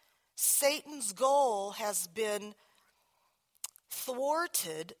 Satan's goal has been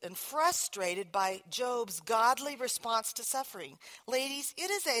thwarted and frustrated by Job's godly response to suffering. Ladies, it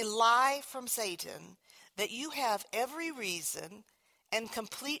is a lie from Satan that you have every reason and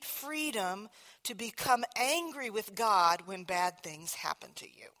complete freedom to become angry with God when bad things happen to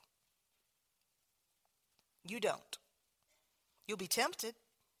you. You don't. You'll be tempted,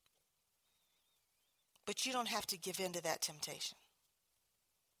 but you don't have to give in to that temptation.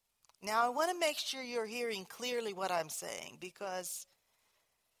 Now, I want to make sure you're hearing clearly what I'm saying, because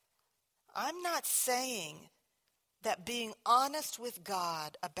I'm not saying that being honest with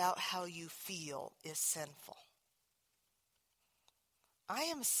God about how you feel is sinful. I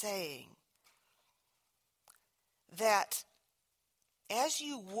am saying that as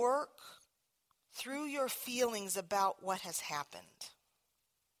you work through your feelings about what has happened,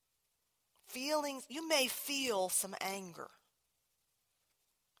 you may feel some anger.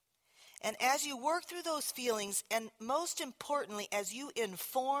 And as you work through those feelings, and most importantly, as you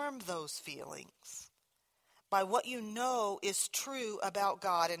inform those feelings by what you know is true about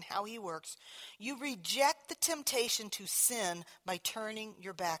God and how he works, you reject the temptation to sin by turning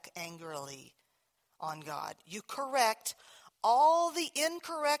your back angrily on God. You correct all the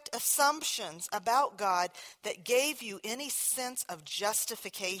incorrect assumptions about God that gave you any sense of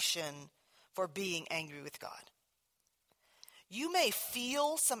justification for being angry with God. You may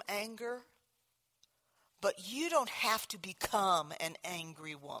feel some anger, but you don't have to become an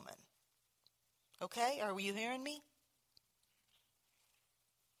angry woman. Okay? Are you hearing me?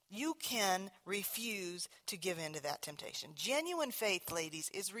 You can refuse to give in to that temptation. Genuine faith,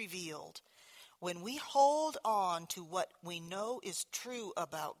 ladies, is revealed when we hold on to what we know is true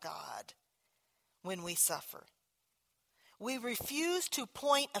about God when we suffer. We refuse to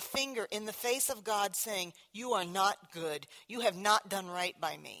point a finger in the face of God saying, you are not good. You have not done right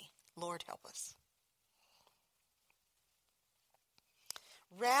by me. Lord, help us.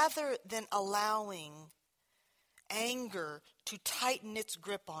 Rather than allowing anger to tighten its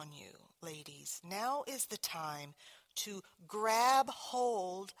grip on you, ladies, now is the time to grab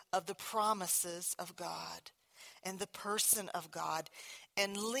hold of the promises of God and the person of God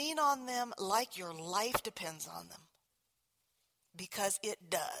and lean on them like your life depends on them. Because it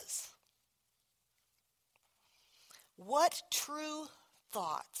does. What true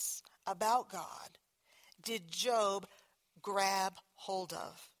thoughts about God did Job grab hold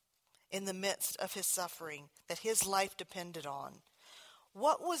of in the midst of his suffering that his life depended on?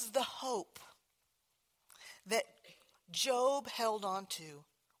 What was the hope that Job held on to?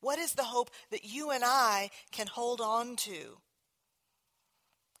 What is the hope that you and I can hold on to?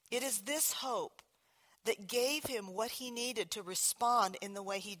 It is this hope that gave him what he needed to respond in the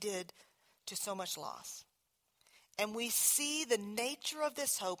way he did to so much loss. And we see the nature of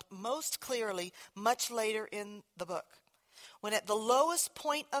this hope most clearly much later in the book, when at the lowest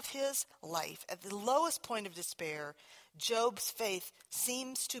point of his life, at the lowest point of despair, Job's faith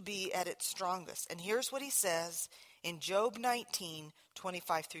seems to be at its strongest. And here's what he says in Job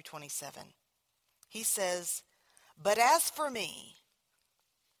 19:25 through 27. He says, "But as for me,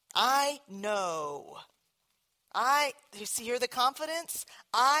 I know." You see here the confidence?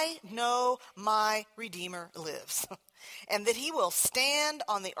 I know my Redeemer lives, and that he will stand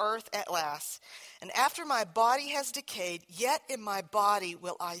on the earth at last. And after my body has decayed, yet in my body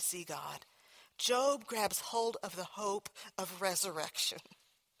will I see God. Job grabs hold of the hope of resurrection.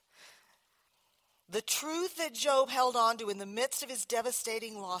 The truth that Job held on to in the midst of his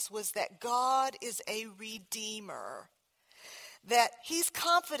devastating loss was that God is a redeemer. That he's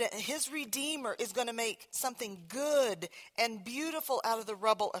confident his Redeemer is going to make something good and beautiful out of the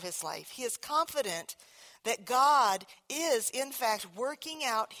rubble of his life. He is confident that God is, in fact, working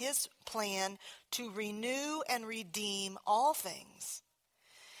out his plan to renew and redeem all things.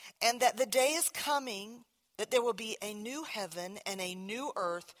 And that the day is coming that there will be a new heaven and a new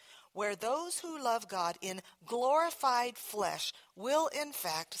earth where those who love God in glorified flesh will, in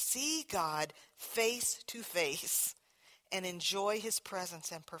fact, see God face to face and enjoy his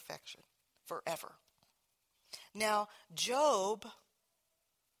presence and perfection forever. Now, Job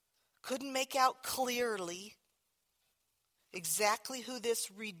couldn't make out clearly exactly who this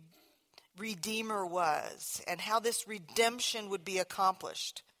Redeemer was and how this redemption would be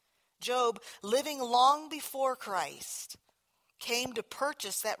accomplished. Job, living long before Christ, came to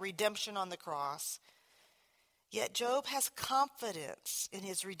purchase that redemption on the cross. Yet Job has confidence in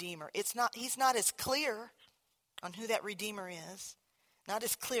his Redeemer. He's not as clear on who that Redeemer is, not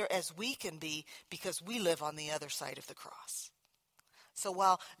as clear as we can be because we live on the other side of the cross. So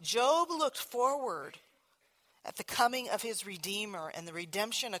while Job looked forward at the coming of his Redeemer and the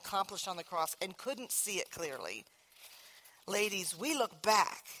redemption accomplished on the cross and couldn't see it clearly, ladies, we look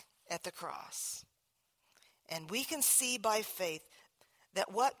back at the cross and we can see by faith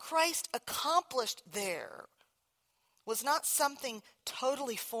that what Christ accomplished there was not something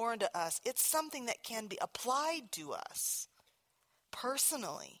totally foreign to us. It's something that can be applied to us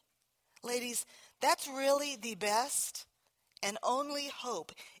personally. Ladies, that's really the best and only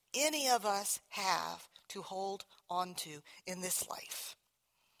hope any of us have to hold on to in this life.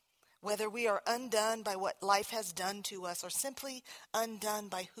 Whether we are undone by what life has done to us or simply undone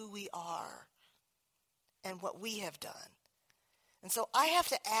by who we are and what we have done. And so I have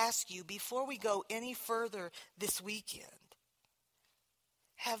to ask you, before we go any further this weekend,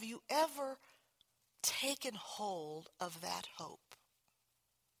 have you ever taken hold of that hope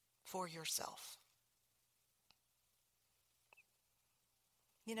for yourself?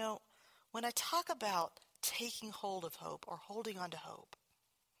 You know, when I talk about taking hold of hope or holding on to hope,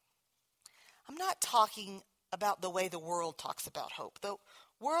 I'm not talking about the way the world talks about hope. The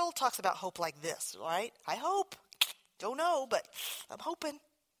world talks about hope like this, right? I hope. Don't know, but I'm hoping.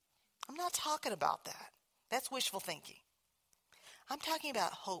 I'm not talking about that. That's wishful thinking. I'm talking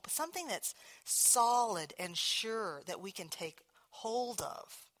about hope, something that's solid and sure that we can take hold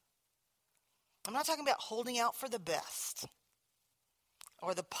of. I'm not talking about holding out for the best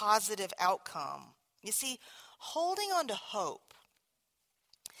or the positive outcome. You see, holding on to hope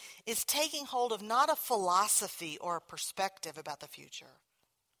is taking hold of not a philosophy or a perspective about the future.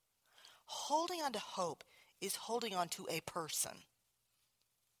 Holding on to hope is holding on to a person,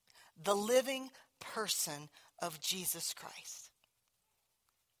 the living person of Jesus Christ.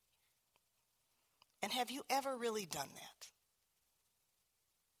 And have you ever really done that?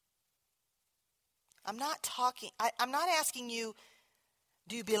 I'm not asking you,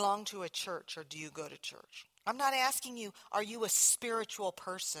 do you belong to a church or do you go to church? I'm not asking you, are you a spiritual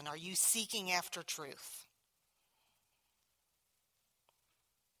person? Are you seeking after truth?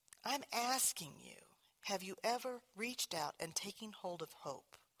 I'm asking you, have you ever reached out and taken hold of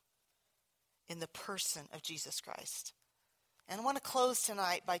hope in the person of Jesus Christ? And I want to close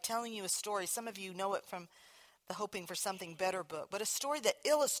tonight by telling you a story. Some of you know it from the Hoping for Something Better book, but a story that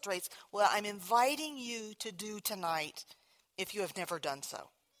illustrates what I'm inviting you to do tonight if you have never done so.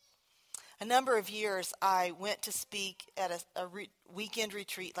 A number of years I went to speak at a weekend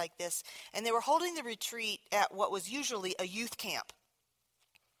retreat like this, and they were holding the retreat at what was usually a youth camp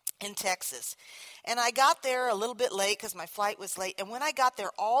in Texas. And I got there a little bit late because my flight was late, and when I got there,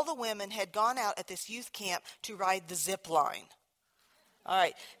 all the women had gone out at this youth camp to ride the zip line. All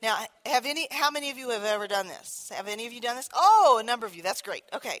right. Now, how many of you have ever done this? Have any of you done this? Oh, a number of you. That's great.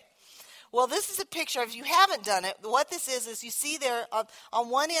 Okay. Well, this is a picture. If you haven't done it, what this is you see there on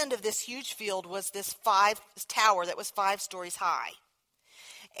one end of this huge field was this tower that was 5 stories high.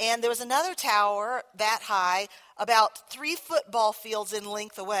 And there was another tower that high, about 3 football fields in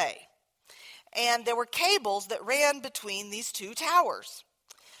length away. And there were cables that ran between these 2 towers.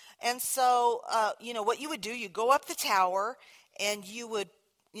 And so, what you would do, you go up the tower and you would,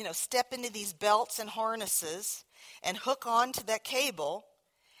 step into these belts and harnesses and hook on to that cable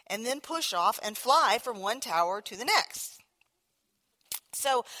and then push off and fly from one tower to the next.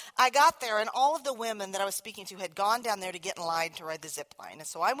 So I got there, and all of the women that I was speaking to had gone down there to get in line to ride the zip line. And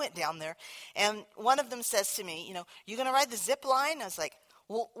so I went down there, and one of them says to me, you going to ride the zip line? I was like,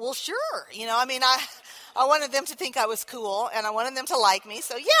 well, sure. I wanted them to think I was cool, and I wanted them to like me.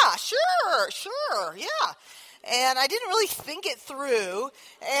 So, yeah, sure, yeah. And I didn't really think it through.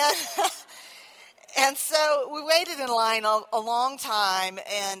 And and so we waited in line a long time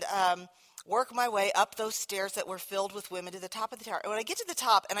and work my way up those stairs that were filled with women to the top of the tower. And when I get to the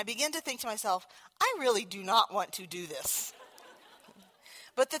top and I begin to think to myself, I really do not want to do this.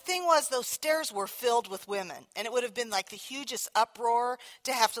 But the thing was, those stairs were filled with women, and it would have been like the hugest uproar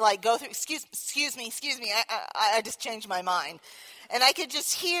to have to go through. Excuse me, I just changed my mind. And I could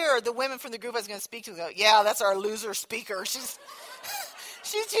just hear the women from the group I was going to speak to go, yeah, that's our loser speaker. She's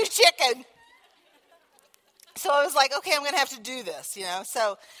too chicken. So I was like, okay, I'm going to have to do this,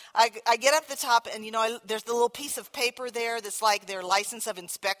 So I get up the top, and, there's the little piece of paper there that's like their license of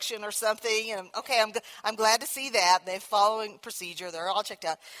inspection or something. And, okay, I'm glad to see that. They're following procedure. They're all checked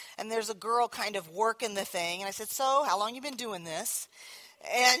out. And there's a girl kind of working the thing. And I said, so how long you been doing this?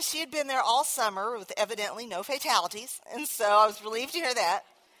 And she had been there all summer with evidently no fatalities. And so I was relieved to hear that.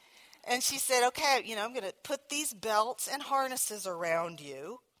 And she said, okay, I'm going to put these belts and harnesses around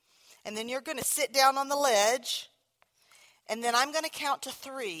you. And then you're going to sit down on the ledge, and then I'm going to count to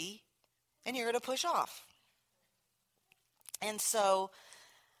 3, and you're going to push off. And so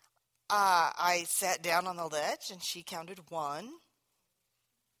I sat down on the ledge, and she counted 1,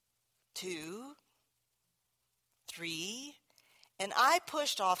 2, 3, and I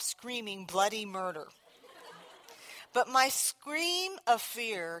pushed off screaming bloody murder. But my scream of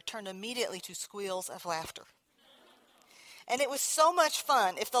fear turned immediately to squeals of laughter. And it was so much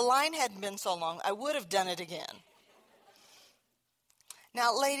fun. If the line hadn't been so long, I would have done it again.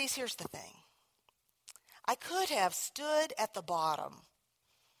 Now, ladies, here's the thing. I could have stood at the bottom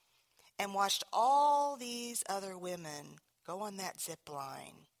and watched all these other women go on that zip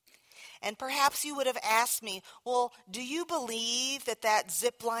line. And perhaps you would have asked me, well, do you believe that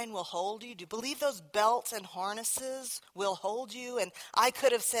zip line will hold you? Do you believe those belts and harnesses will hold you? And I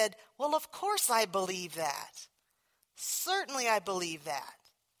could have said, well, of course I believe that. Certainly I believe that.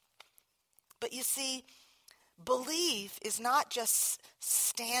 But you see, belief is not just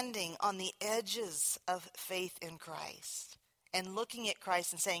standing on the edges of faith in Christ and looking at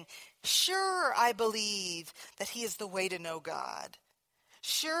Christ and saying, sure, I believe that he is the way to know God.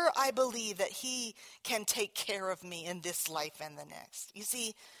 Sure, I believe that he can take care of me in this life and the next. You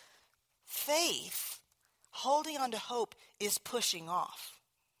see, faith, holding on to hope, is pushing off.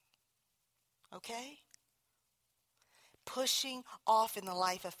 Okay? Pushing off in the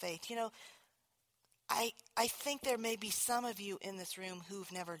life of faith. I think there may be some of you in this room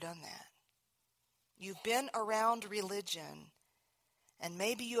who've never done that. You've been around religion, and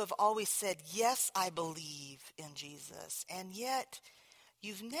maybe you have always said, yes, I believe in Jesus, and yet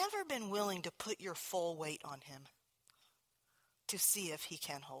you've never been willing to put your full weight on him to see if he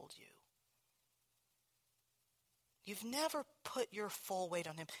can hold you. You've never put your full weight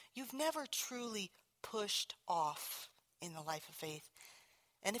on him. You've never truly pushed off in the life of faith.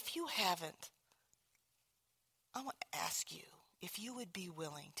 And if you haven't, I want to ask you if you would be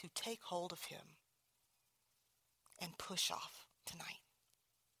willing to take hold of him and push off tonight.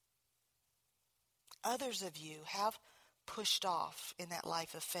 Others of you have pushed off in that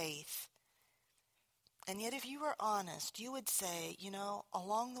life of faith. And yet if you were honest, you would say,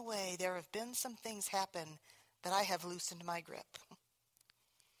 along the way there have been some things happen that I have loosened my grip.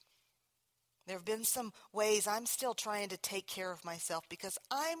 There have been some ways I'm still trying to take care of myself because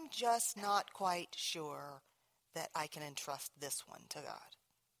I'm just not quite sure that I can entrust this one to God.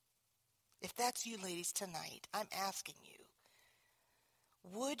 If that's you ladies tonight, I'm asking you,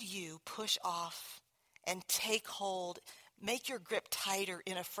 would you push off and take hold, make your grip tighter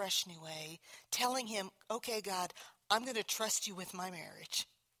in a fresh new way, telling him, okay, God, I'm going to trust you with my marriage,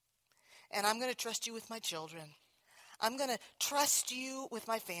 and I'm going to trust you with my children. I'm going to trust you with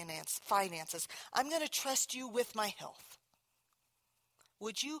my finances. I'm going to trust you with my health.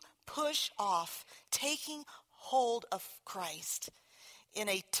 Would you push off taking hold of Christ in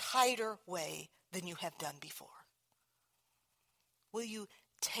a tighter way than you have done before? Will you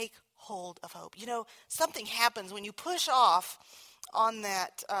take hold of hope? Something happens when you push off on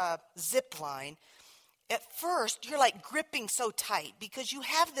that zip line. At first, you're like gripping so tight because you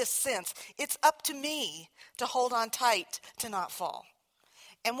have this sense, it's up to me to hold on tight to not fall.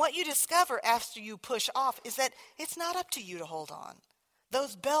 And what you discover after you push off is that it's not up to you to hold on.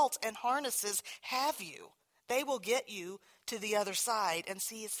 Those belts and harnesses have you. They will get you to the other side. And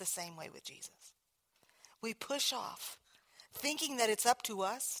see, it's the same way with Jesus. We push off, thinking that it's up to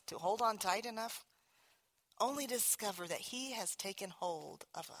us to hold on tight enough, only to discover that he has taken hold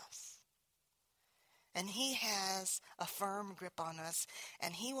of us. And he has a firm grip on us,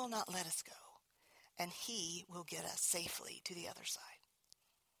 and he will not let us go. And he will get us safely to the other side.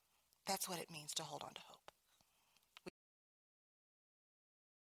 That's what it means to hold on to hope.